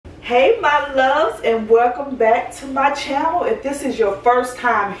Hey my loves, and welcome back to my channel. If this is your first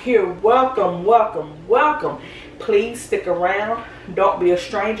time here, welcome, welcome, welcome. Please stick around, don't be a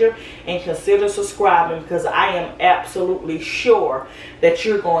stranger, and consider subscribing, because I am absolutely sure that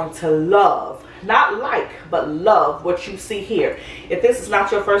you're going to love, not like, but love what you see here. If this is not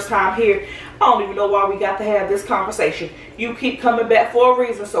your first time here, I don't even know why we got to have this conversation. You keep coming back for a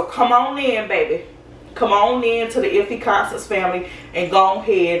reason, so come on in, baby. Come on in to the Ify Constance family and go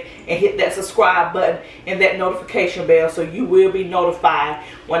ahead and hit that subscribe button and that notification bell so you will be notified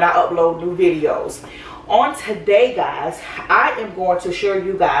when I upload new videos. On today, guys, I am going to show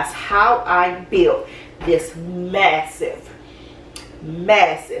you guys how I built this massive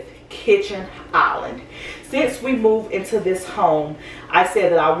kitchen island. Since we moved into this home, I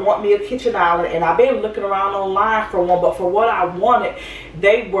said that I want me a kitchen island, and I've been looking around online for one, but for what I wanted,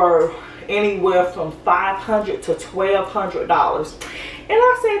 they were anywhere from $500 to $1,200. And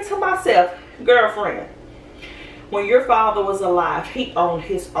I said to myself, girlfriend, when your father was alive, he owned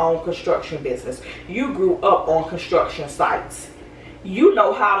his own construction business. You grew up on construction sites. You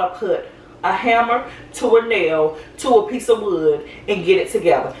know how to put a hammer to a nail to a piece of wood and get it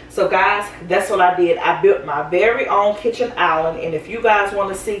together. So guys, that's what I did. I built my very own kitchen island, and if you guys want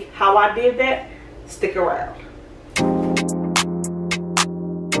to see how I did that, stick around.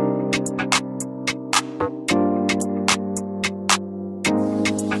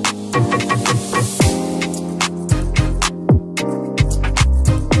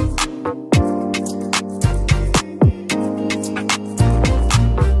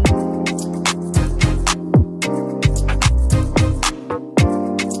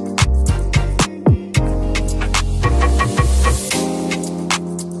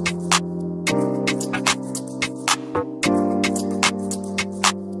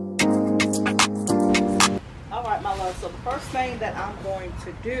 So the first thing that I'm going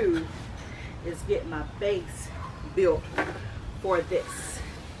to do is get my base built for this.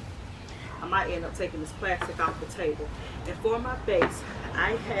 I might end up taking this plastic off the table. And for my base,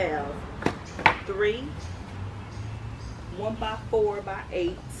 I have 3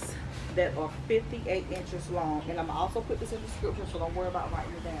 1x4x8s that are 58 inches long. And I'm going to also put this in the description, so don't worry about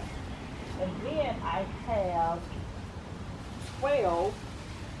writing it down. And then I have 12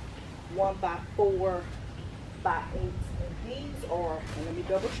 1x4 by 8s, and these are, and let me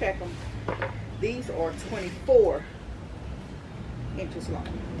double check them, these are 24 inches long.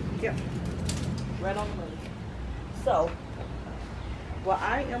 Yep, right on the money. So what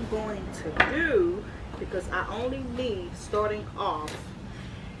I am going to do, because I only need, starting off,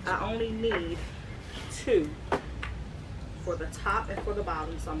 I only need 2 for the top and for the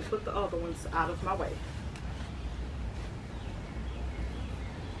bottom, so I'm going to put the other ones out of my way.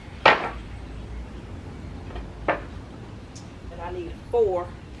 I need 4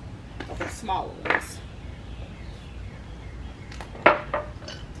 of the smaller ones.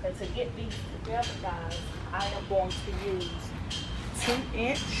 And to get these together, guys, I am going to use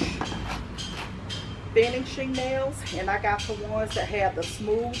 2-inch finishing nails, and I got the ones that have the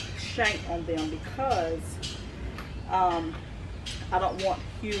smooth shank on them, because I don't want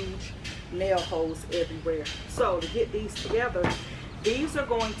huge nail holes everywhere. So to get these together, these are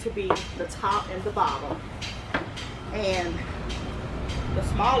going to be the top and the bottom, and the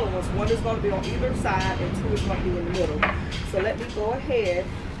smaller ones, 1 is going to be on either side and 2 is going to be in the middle. So let me go ahead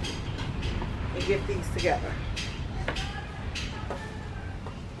and get these together.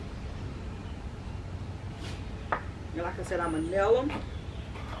 And like I said, I'm going to nail them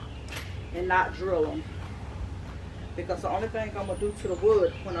and not drill them, because the only thing I'm going to do to the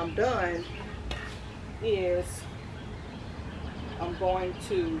wood when I'm done is I'm going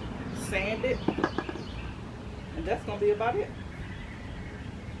to sand it, and that's going to be about it.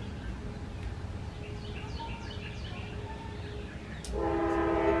 The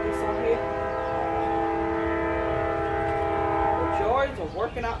joys of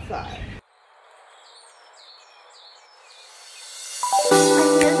working outside.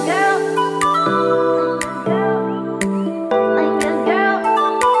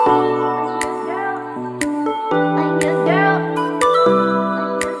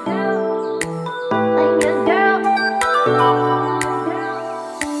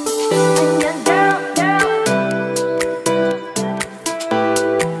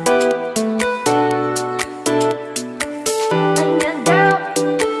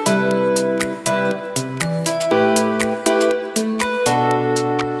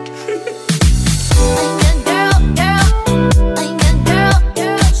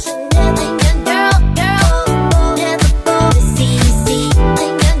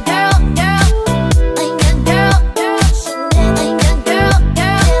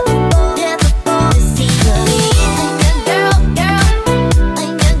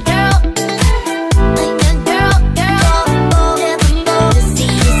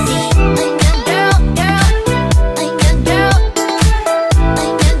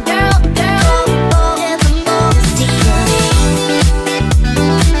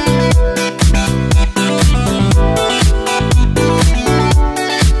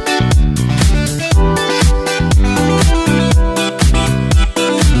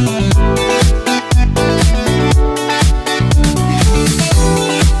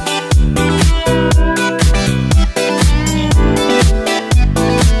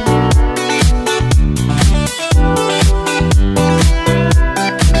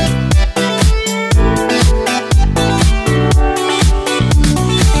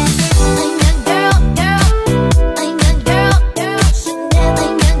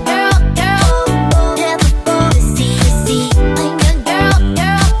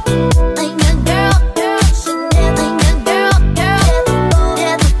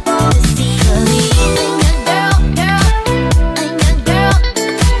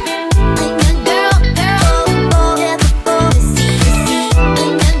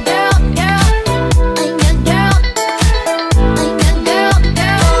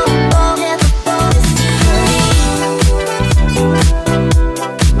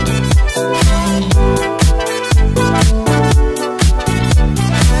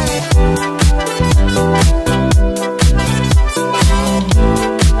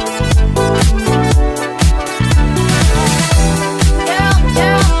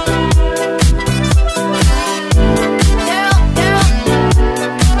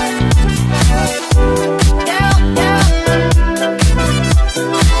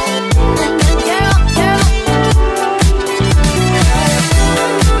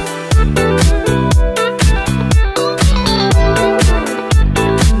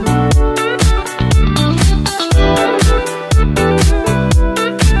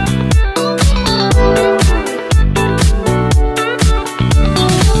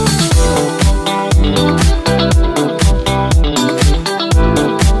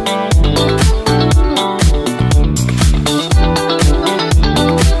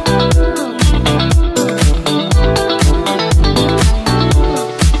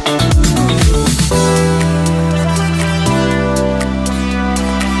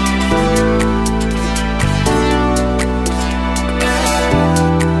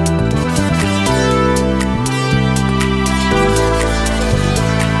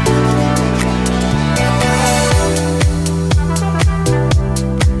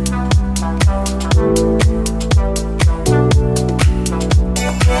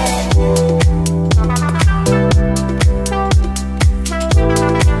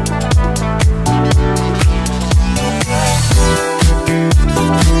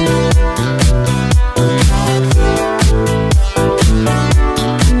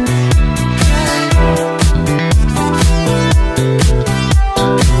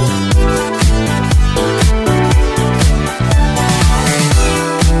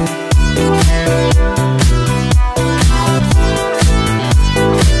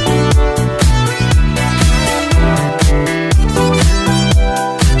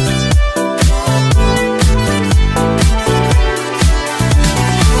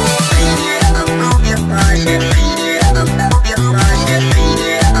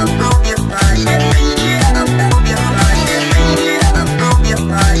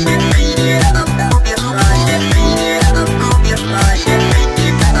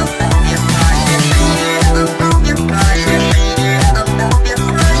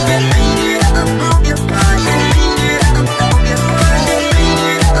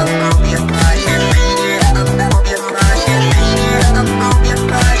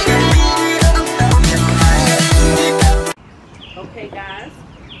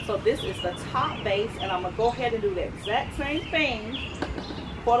 base, and I'm going to go ahead and do the exact same thing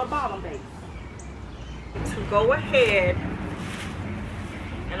for the bottom base. To go ahead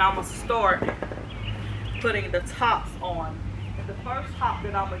and I'm going to start putting the tops on. And the first top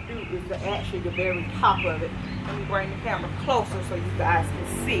that I'm going to do is actually the very top of it. Let me bring the camera closer so you guys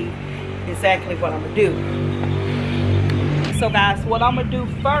can see exactly what I'm going to do. So guys, what I'm going to do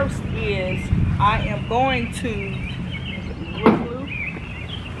first is I am going to glue.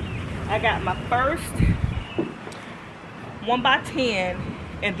 I got my first 1x10,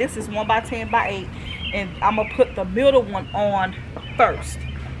 and this is 1x10x8, and I'm going to put the middle one on first.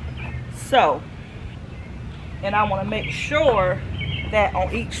 So, and I want to make sure that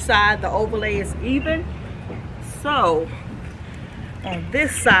on each side the overlay is even. So on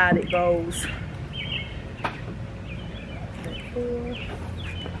this side it goes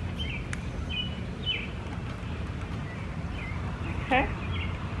okay,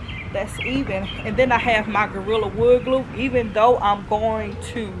 that's even. And then I have my Gorilla Wood glue. Even though I'm going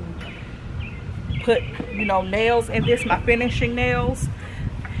to put, you know, nails in this, my finishing nails,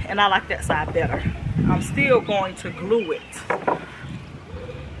 and I like that side better, I'm still going to glue it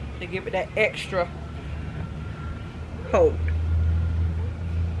to give it that extra hold.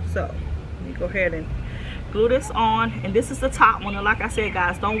 So let me go ahead and glue this on, and this is the top one. And like I said,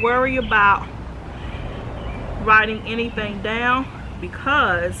 guys, don't worry about writing anything down,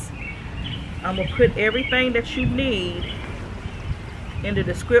 because I'm gonna put everything that you need in the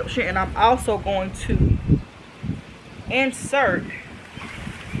description, and I'm also going to insert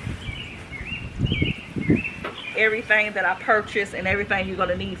everything that I purchased and everything you're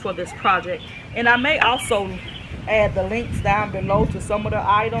gonna need for this project. And I may also add the links down below to some of the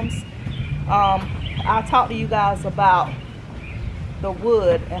items. I'll talk to you guys about the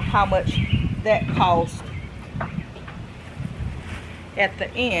wood and how much that cost at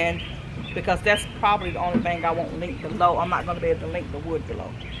the end, because that's probably the only thing I won't link below. I'm not going to be able to link the wood below,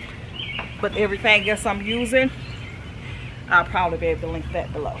 but everything else I'm using, I'll probably be able to link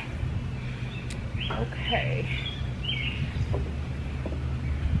that below. Okay,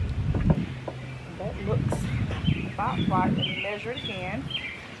 that looks about right. Let me measure it again.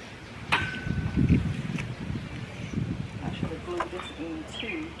 I should have glued this in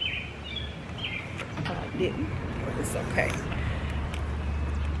too, but I didn't, but it's okay.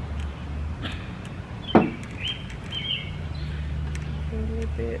 A little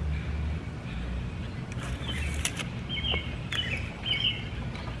bit.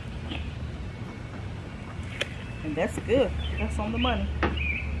 And that's good. That's on the money.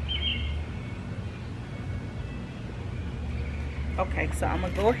 Okay, so I'm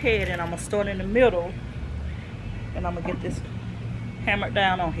gonna go ahead and I'm gonna start in the middle, and I'm gonna get this hammered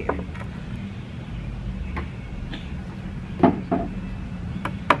down on here.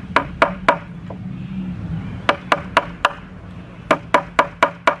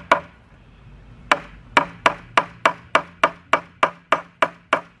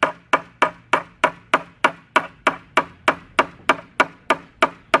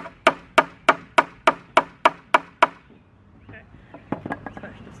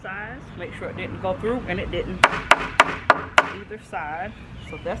 Sides, make sure it didn't go through, and it didn't either side,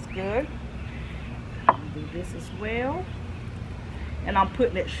 so that's good. Do this as well, and I'm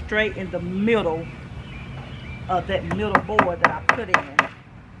putting it straight in the middle of that middle board that I put in,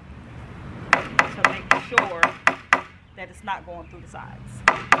 to make sure that it's not going through the sides.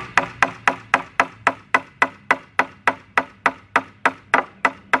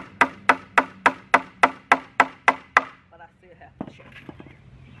 But I still have to check.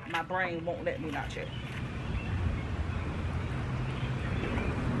 My brain won't let me not check.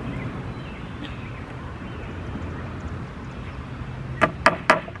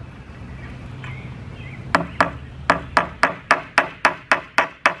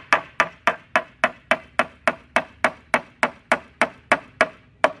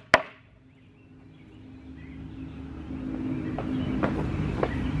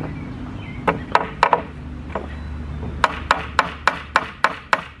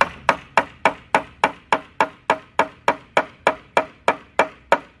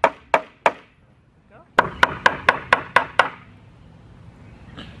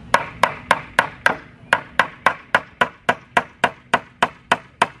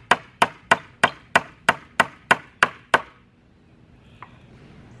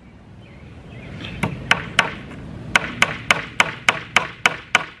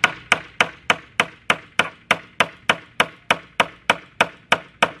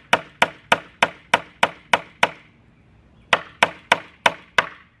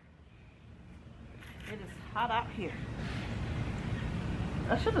 It is hot out here.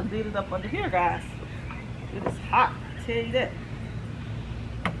 I should have did it up under here, guys. It is hot, I tell you that.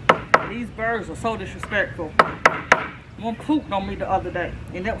 These birds are so disrespectful. One pooped on me the other day,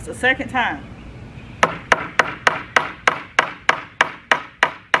 and that was the second time.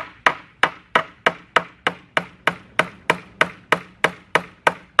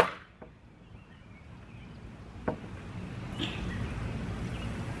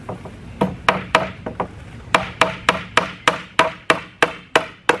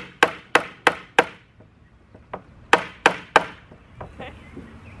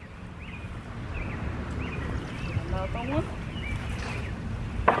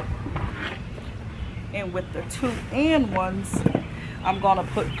 And with the 2 end ones, I'm gonna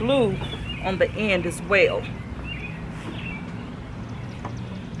put glue on the end as well.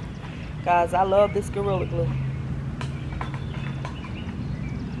 Guys, I love this Gorilla Glue.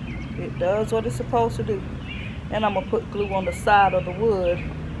 It does what it's supposed to do. And I'm gonna put glue on the side of the wood.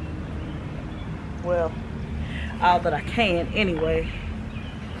 Well, all that I can anyway,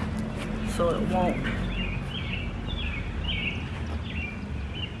 so it won't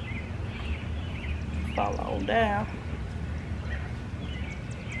fall on down.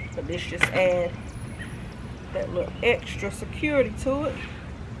 But this just add that little extra security to it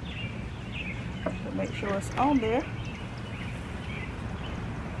to make sure it's on there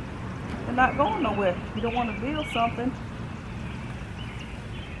and not going nowhere. You don't want to build something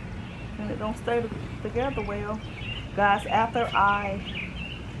and it don't stay together well. Guys, after I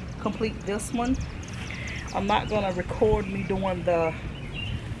complete this one, I'm not going to record me doing the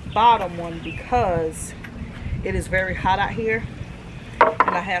bottom one because it is very hot out here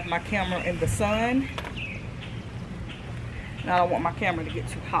and I have my camera in the sun and I don't want my camera to get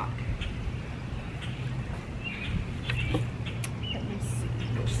too hot. Let me see,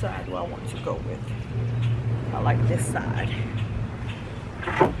 which side do I want to go with? I like this side.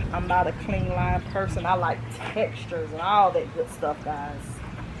 I'm not a clean line person. I like textures and all that good stuff, guys.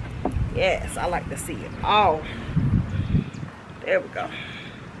 Yes, I like to see it all. There we go.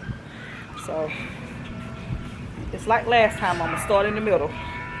 So it's like last time. I'm gonna start in the middle.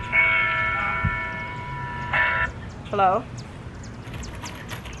 Hello.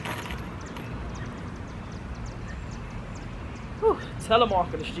 Whew,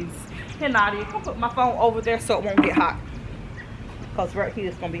 telemarketers, Jesus. Here, Nadia, I'm gonna put my phone over there so it won't get hot. Cause right here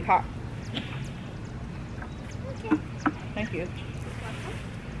it's gonna be hot. Okay. Thank you.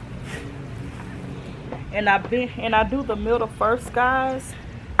 And I do the middle first, guys,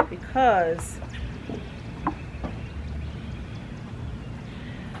 because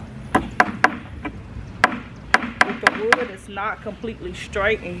if the wood is not completely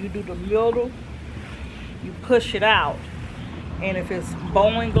straight and you do the middle, you push it out. And if it's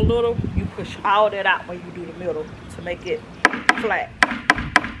bowing a little, you push all that out when you do the middle to make it flat.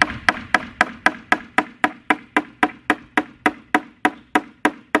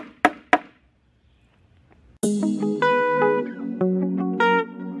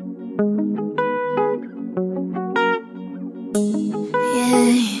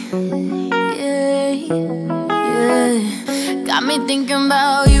 Got me thinking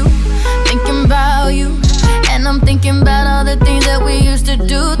about you, and I'm thinking about all the things that we used to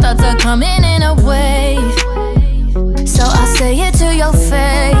do. Thoughts are coming in a wave, so I'll say it to your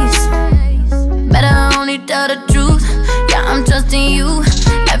face. Better only tell the truth. Yeah, I'm trusting you.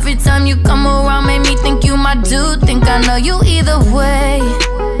 Every time you come around, make me think you my dude. Think I know you either way.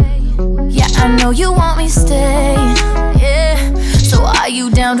 Yeah, I know you want me stay. Yeah. So are you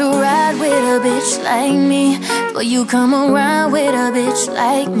down to ride with a bitch like me? Will you come around with a bitch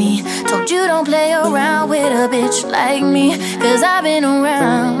like me? Told you don't play around with a bitch like me, cause I've been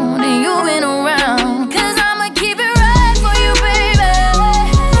around and you've been around. Cause I'ma keep it right for you, baby.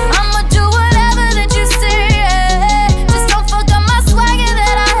 I'ma do whatever that you say, yeah. Just don't fuck up my swagger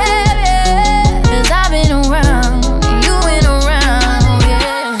that I have, yeah. Cause I've been around and you've been around,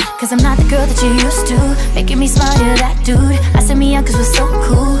 yeah. Cause I'm not the girl that you used to, making me smile, you're that dude. I said me out cause we're so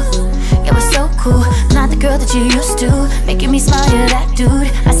cool. Yeah, we're so cool. Not the girl that you used to, making me smile, you're that dude.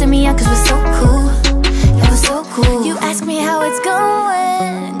 I send me out cause we're so cool. Yeah, we're so cool. You ask me how it's going.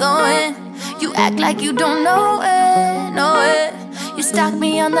 You act like you don't know it. You stalk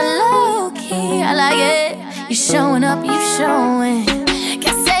me on the low key, I like it. You showing up, you showing.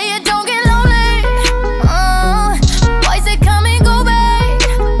 Can't say it, don't get lonely. Boys they come and go, babe.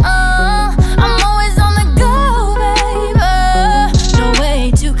 I'm always on the go, baby. No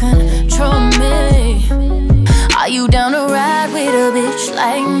way to control me. Are you down to ride with a bitch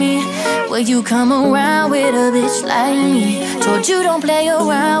like me? Will you come around with a bitch like me? Told you don't play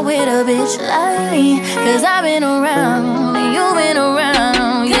around with a bitch like me, cause I've been around and you've been around.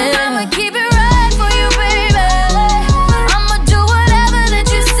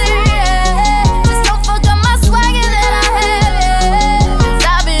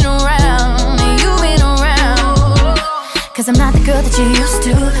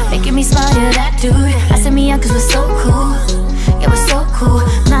 dude. Asking me out cause we're so cool. Yeah, we're so cool.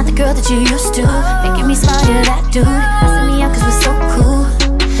 Not the girl that you used to. Making me smile, you're that dude. Asking me out cause we're so cool.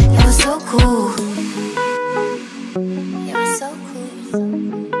 Yeah, we're so cool. Yeah, we're so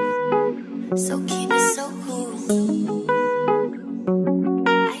cool. So keep it so cool.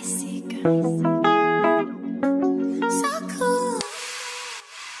 I see girls. So cool.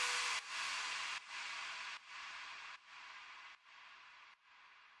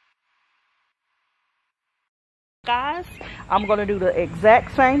 Guys, I'm going to do the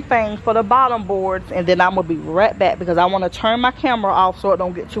exact same thing for the bottom boards, and then I'm going to be right back because I want to turn my camera off so it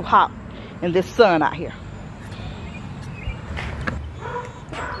don't get too hot in this sun out here.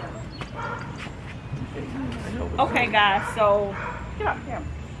 Okay guys, so get out the camera.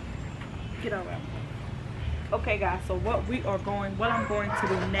 Get over. Okay guys, so what I'm going to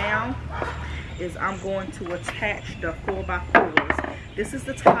do now is I'm going to attach the 4x4s. This is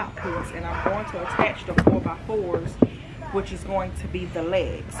the top piece, and I'm going to attach the 4x4s, which is going to be the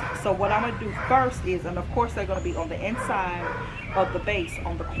legs. So what I'm going to do first is, and of course they're going to be on the inside of the base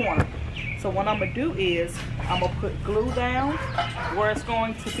on the corner. So what I'm going to do is I'm going to put glue down where it's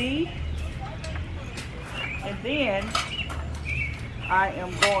going to be, and then I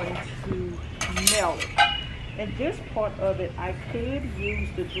am going to nail it. And this part of it, I could use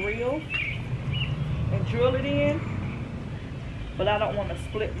the drill and drill it in, but I don't want to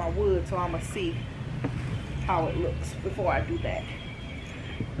split my wood, so I'm going to see how it looks before I do that.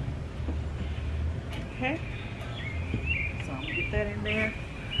 Okay, so I'm going to get that in there.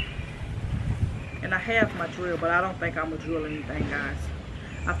 And I have my drill, but I don't think I'm going to drill anything, guys.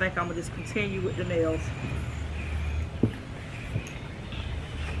 I think I'm going to just continue with the nails.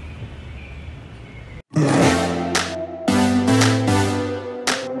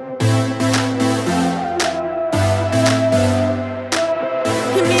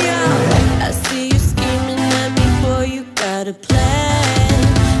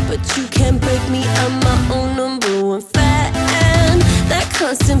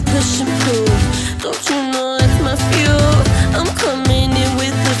 Constant push and pull. Don't you know that's my fuel? I'm coming in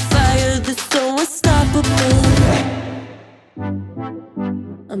with the fire that's so unstoppable.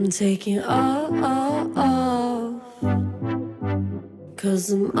 I'm taking off,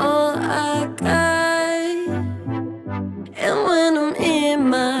 cause I'm all I got. And when I'm in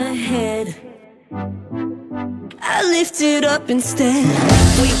my head, I lift it up instead.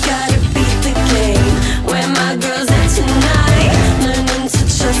 We gotta beat the game. Where my girls at tonight? Learning to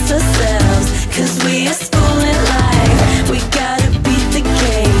trust ourselves, cause we are schooling life. We gotta beat the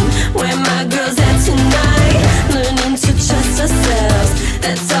game. Where my girls at tonight? Learning to trust ourselves.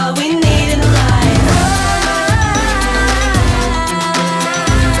 That's all we need in life.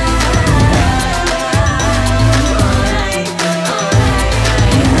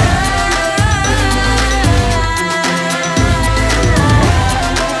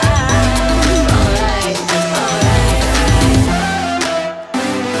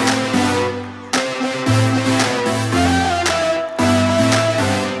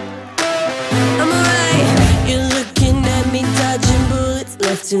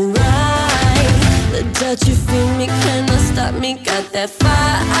 Left and right, the touch you feel me cannot stop me. Got that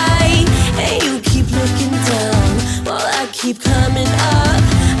fight, and you keep looking down while I keep climbing up.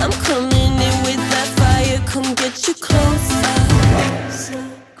 I'm coming in with that fire. Come get you closer,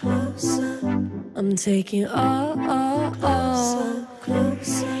 closer. I'm taking all, closer.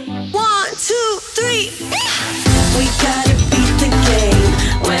 1, 2, 3. We gotta beat the game.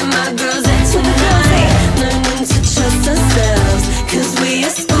 Where my girls at tonight? Learning to trust ourselves, cause we are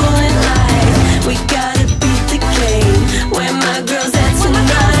schooling life. We gotta beat the game. Where my girls at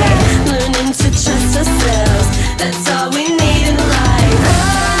tonight? Learning to trust ourselves. That's all we need in life.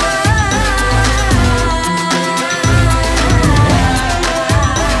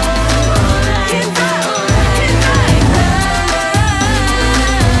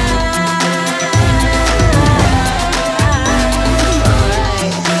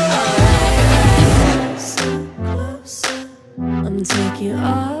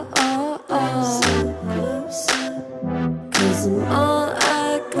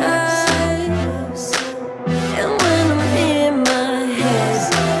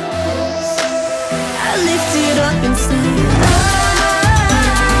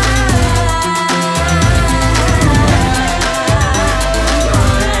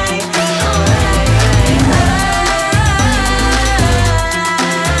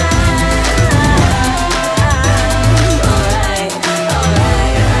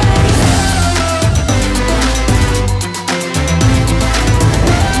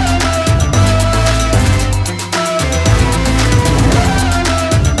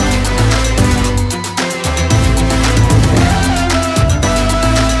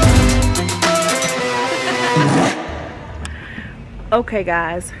 Okay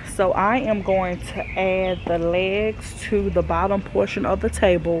guys, so I am going to add the legs to the bottom portion of the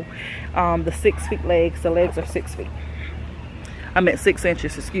table. The 6 feet legs. The legs are 6 feet. I'm at 6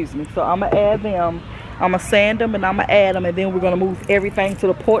 inches, excuse me. So I'm gonna add them. I'm gonna sand them and I'm gonna add them, and then we're gonna move everything to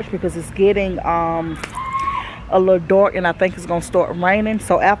the porch because it's getting a little dark and I think it's gonna start raining.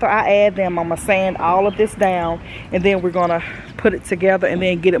 So after I add them, I'm gonna sand all of this down, and then we're gonna put it together and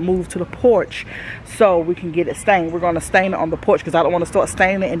then get it moved to the porch so we can get it stained. We're gonna stain it on the porch because I don't want to start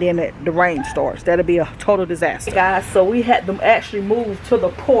staining it and then the rain starts. That'll be a total disaster, guys. So we had them actually move to the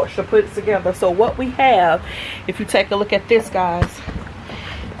porch to put it together. So what we have, if you take a look at this, guys,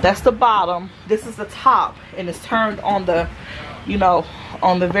 that's the bottom, this is the top, and it's turned on the, you know,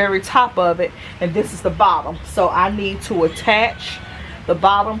 on the very top of it, and this is the bottom. So I need to attach the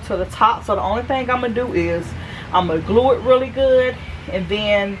bottom to the top. So the only thing I'm gonna do is I'm gonna glue it really good, and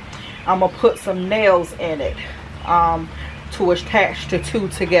then I'm gonna put some nails in it to attach the two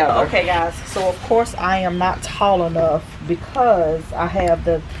together. Okay guys, so of course I am not tall enough because I have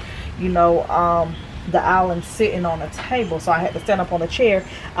the, you know, the island sitting on a table, so I had to stand up on a chair.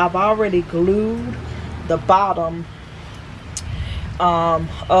 I've already glued the bottom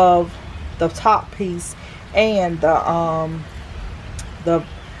of the top piece and the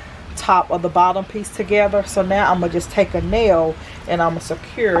top of the bottom piece together. So now I'm gonna just take a nail and I'm gonna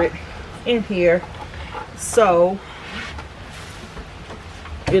secure it in here so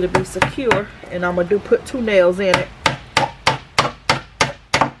it'll be secure, and I'm gonna put 2 nails in it.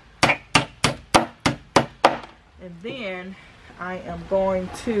 And then I am going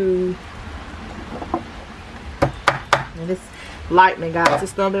to, and this lightning, guys,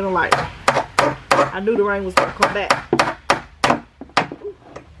 it's thunder and lightning. I knew the rain was gonna come back.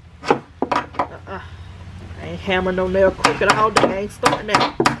 I ain't hammering no nail crooked all day. I ain't starting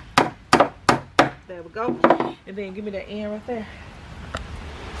that. There we go. And then give me the end right there.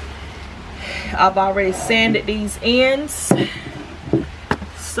 I've already sanded these ends.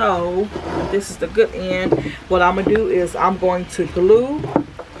 So this is the good end. What I'm gonna do is I'm going to glue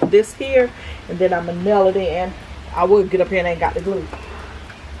this here, and then I'm gonna nail it in. I would get up here and ain't got the glue.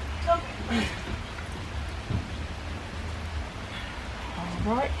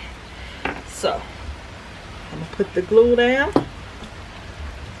 Alright. So I'm gonna put the glue down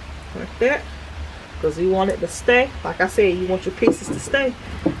like that, because you want it to stay. Like I said, you want your pieces to stay.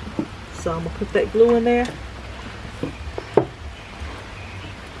 So I'm gonna put that glue in there.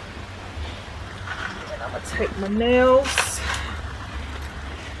 And I'm gonna take my nails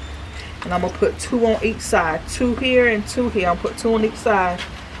and I'm gonna put 2 on each side. 2 here and 2 here. I'm gonna put 2 on each side.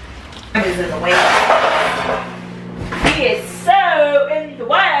 He's in the way. He is so in the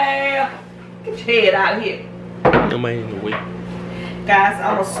way. Get your head out of here. Nobody in the way. Guys,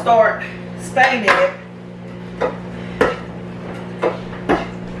 I'm gonna start staining it.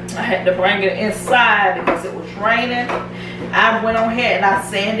 I had to bring it inside because it was raining. I went on ahead and I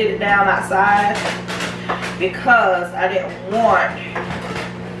sanded it down outside because I didn't want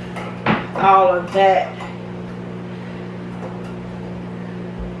all of that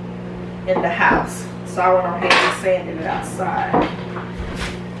in the house. So I went on ahead and sanded it outside.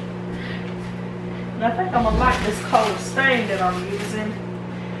 And I think I'm gonna like this color stain that I'm using.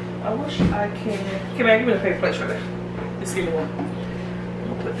 I wish I can. Come here, give me the paper plates right there. Just give me one. I'm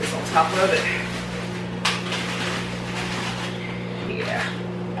gonna put this on top of it. Yeah.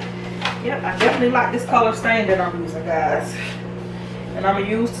 Yep, I definitely like this color stain that I'm using, guys. And I'm gonna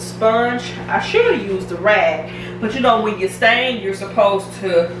use the sponge. I should have used the rag, but you know when you stain, you're supposed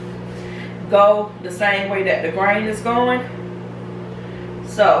to go the same way that the grain is going.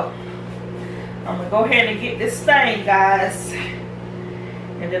 So I'm gonna go ahead and get this stain, guys,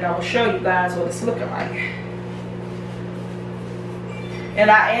 and then I'm gonna show you guys what it's looking like. And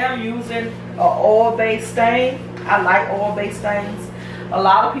I am using an oil-based stain. I like oil-based stains. A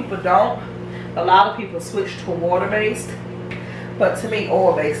lot of people don't. A lot of people switch to water-based, but to me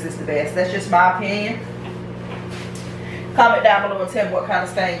oil-based is the best. That's just my opinion. Comment down below and tell me what kind of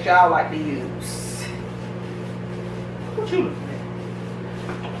stains y'all like to use. What you looking at?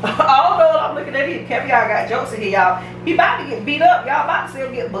 I don't know what I'm looking at either. Kevin, y'all got jokes in here, y'all. He about to get beat up. Y'all about to see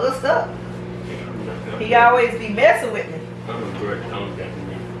him get buzzed up. He always be messing with me. I'm a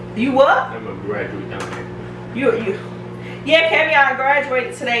graduate. You what? I'm a graduate down there. You. Yeah, Kevin, y'all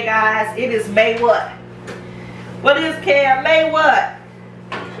graduated today, guys. It is May what? What is Cam? May what?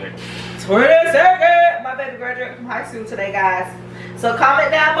 22nd. My baby graduated from high school today, guys. So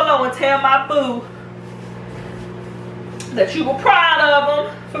comment down below and tell my boo that you were proud of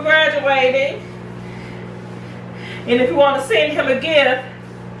him for graduating. And if you want to send him a gift,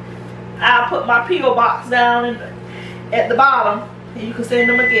 I'll put my P.O. box down at the bottom And you can send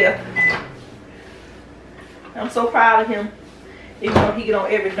him a gift. I'm so proud of him. Even though he get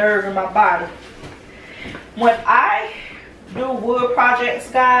on every nerve in my body. When I do wood projects,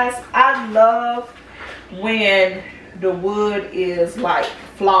 guys, I love when the wood is like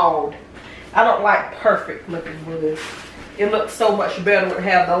flawed. I don't like perfect looking wood. It looks so much better to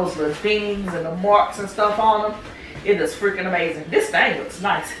have those little dings and the marks and stuff on them. It is freaking amazing. This thing looks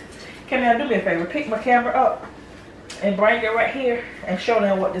nice. Come here, do me a favor. Pick my camera up and bring it right here and show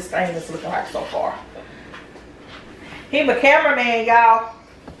them what this thing is looking like so far. He my cameraman, y'all.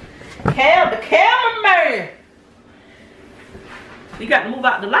 Cam, the cameraman. You got to move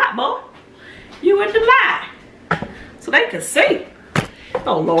out the light, boy. You in the light. So they can see.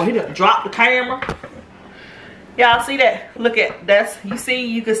 Oh, Lord, he done dropped the camera. Y'all see that? Look at that's.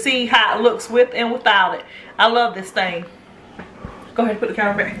 You can see how it looks with and without it. I love this thing. Go ahead and put the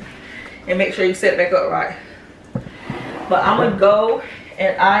camera back. And make sure you set it back up right. But I'm going to go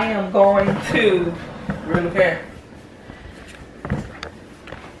and I am going to really care.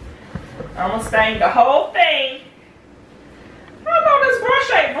 I'm going to stain the whole thing. I know this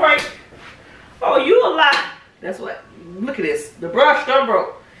brush ain't break. Oh, you a lie. That's what. Look at this. The brush done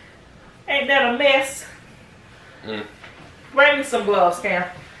broke. Ain't that a mess? Bring me some gloves, Cam.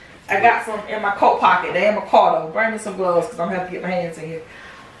 I got some in my coat pocket. They in my car though. Bring me some gloves because I'm going to have to get my hands in here.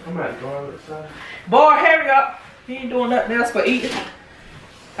 I'm not going outside. Boy, hurry up. You ain't doing nothing else but eating.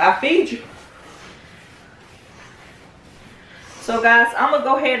 I feed you. So guys, I'm going to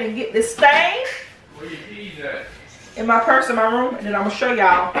go ahead and get this stain. Where your keys at? In my purse in my room. And then I'm going to show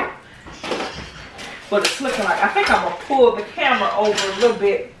y'all what it's looking like. I think I'm going to pull the camera over a little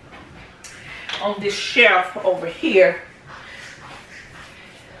bit on this shelf over here.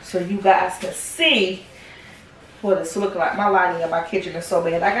 So you guys can see what it's looking like. My lighting in my kitchen is so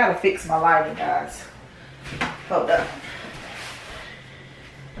bad. I got to fix my lighting, guys. Hold up.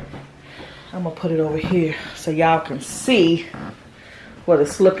 I'm going to put it over here so y'all can see what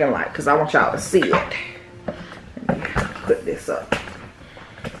it's looking like. Because I want y'all to see it. Let me put this up.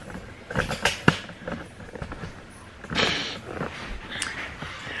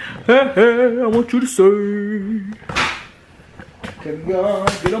 Hey, I want you to say, can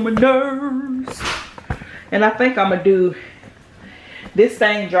God get on my nerves? And I think I'm going to do, this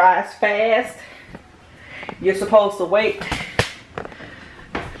thing dries fast. You're supposed to wait.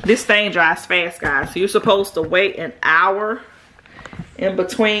 This thing dries fast, guys. So you're supposed to wait an hour in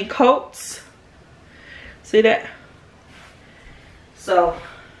between coats. See that? So,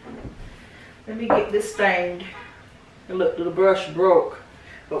 let me get this stained. And look, the brush broke.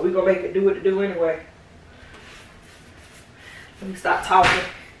 But we're going to make it do what it do anyway. Let me stop talking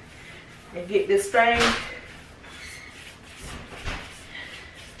and get this stained.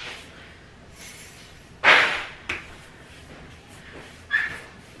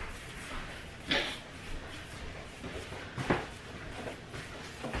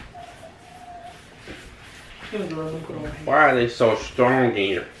 Why are they so strong in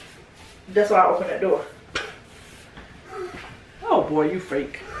here? That's why I opened that door. Oh boy, you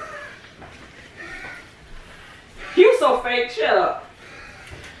fake. You so fake, shut up.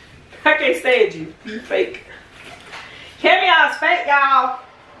 I can't stand you. You fake. Camion's fake, y'all.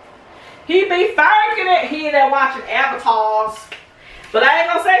 He be faking it. He in there watching avatars. But I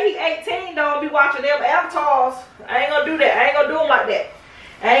ain't gonna say he 18 though and be watching them avatars. I ain't gonna do that. I ain't gonna do him like that.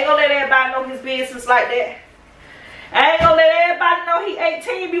 I ain't gonna let everybody know his business like that. I ain't gonna let everybody know he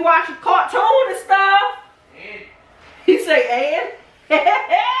 18 be watching cartoon and stuff. And he say, and?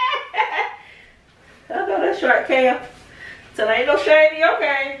 I know that's right, Cam. So there ain't no shame in your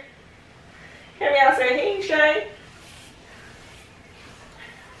game. Cam out saying he ain't shame.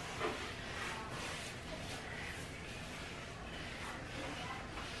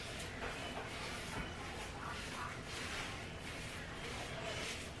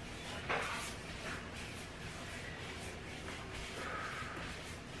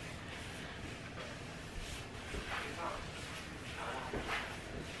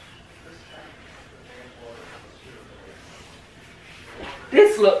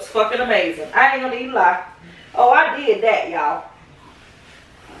 This looks fucking amazing. I ain't gonna even lie. Oh, I did that, y'all.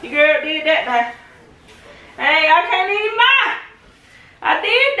 Your girl did that now. Hey, I can't even lie. I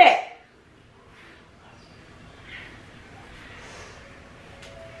did that.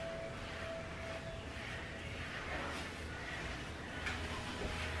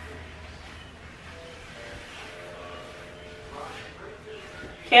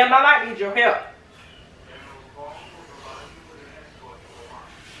 Cam, I might need your help.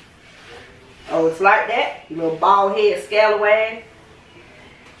 Oh, it's like that? You little bald head scallywag.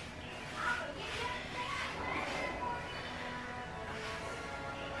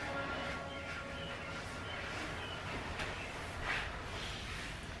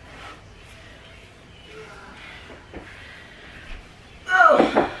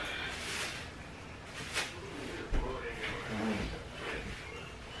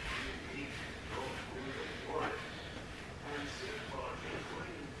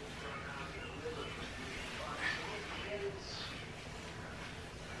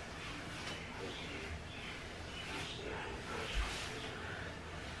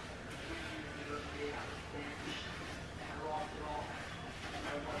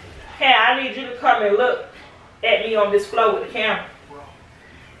 I need you to come and look at me on this floor with the camera.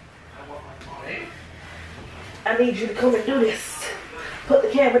 I need you to come and do this. Put the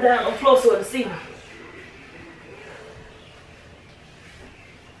camera down on the floor so it can see me.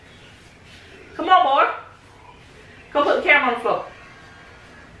 Come on, boy. Come put the camera on the floor.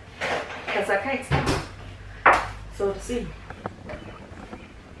 Because I can't see. So it can see me.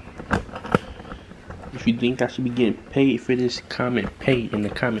 If you think I should be getting paid for this, comment pay in the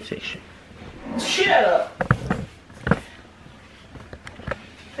comment section. Shut up.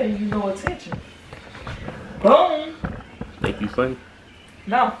 Pay you no attention. Boom. Think you funny?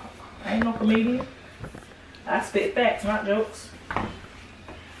 No, I ain't no comedian. I spit facts, not jokes. How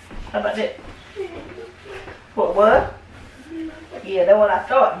about that? What? Yeah, that's what I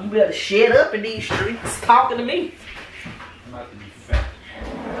thought. You better shut up in these streets talking to me. I'm about to be fat.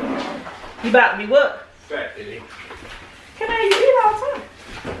 You about to be what? Fat today. Come on, you eat all the time.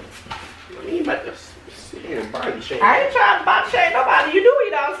 I mean, about to sit here and body shame. I ain't trying to body shame nobody. You do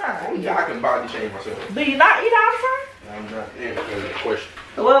eat all the time. Only I can body shame myself. Do you not eat all the time? I'm not answering the question.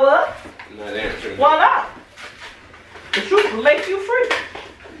 What? I'm not answering. Why not? The truth will make you free.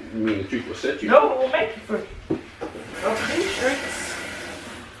 You mean the truth will set you? No, it will make you free. Up to these streets.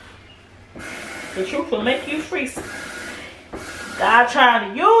 The truth will make you free. God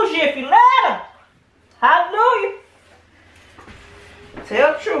trying to use you if you let him. Hallelujah.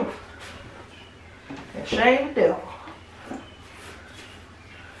 Tell the truth. And shame the devil.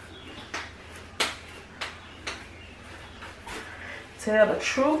 Tell the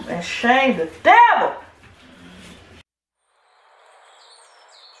truth and shame the devil.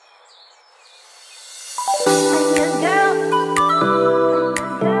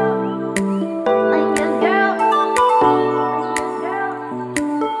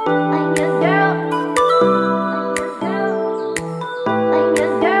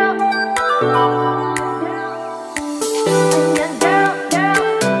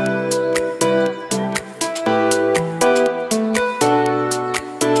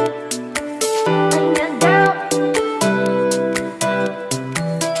 I'm your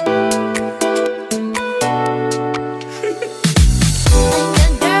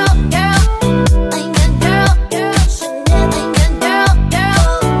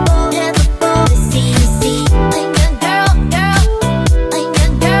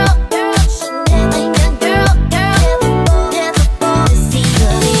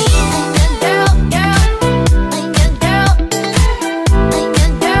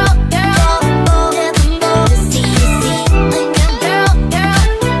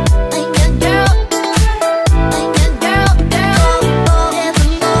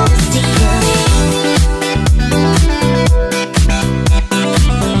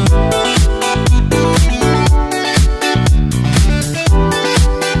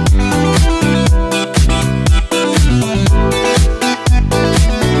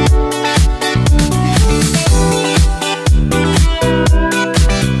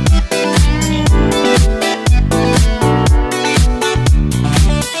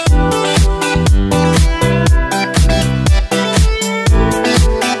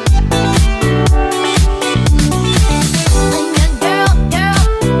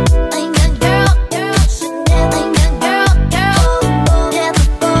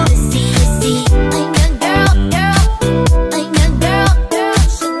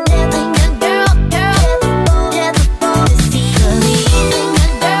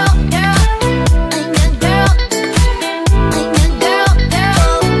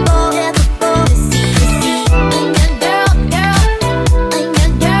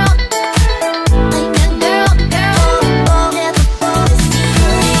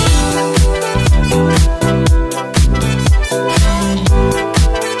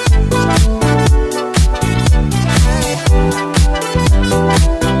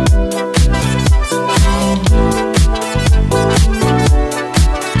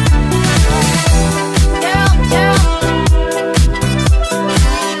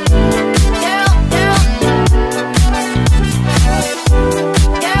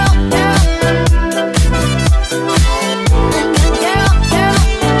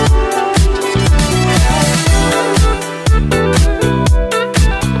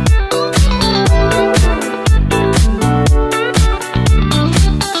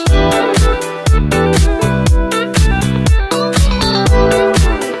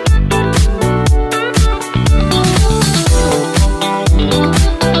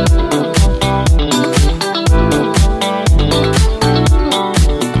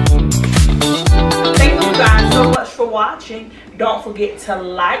forget to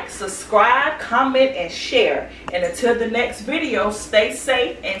like, subscribe, comment, and share. And until the next video, stay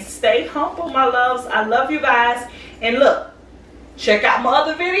safe and stay humble, my loves. I love you guys. And look, check out my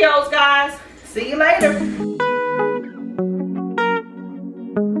other videos, guys. See you later.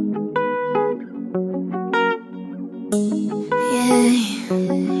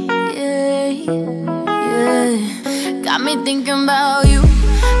 Got me thinking about you,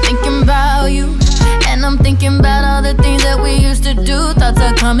 and I'm thinking about all the things that we used to do. Thoughts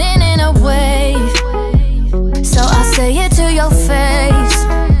are coming in a wave, so I'll say it to your face.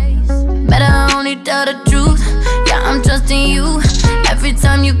 Better only tell the truth, yeah, I'm trusting you. Every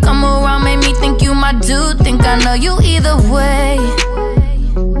time you come around, make me think you my dude. Think I know you either way,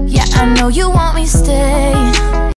 yeah, I know you want me stay.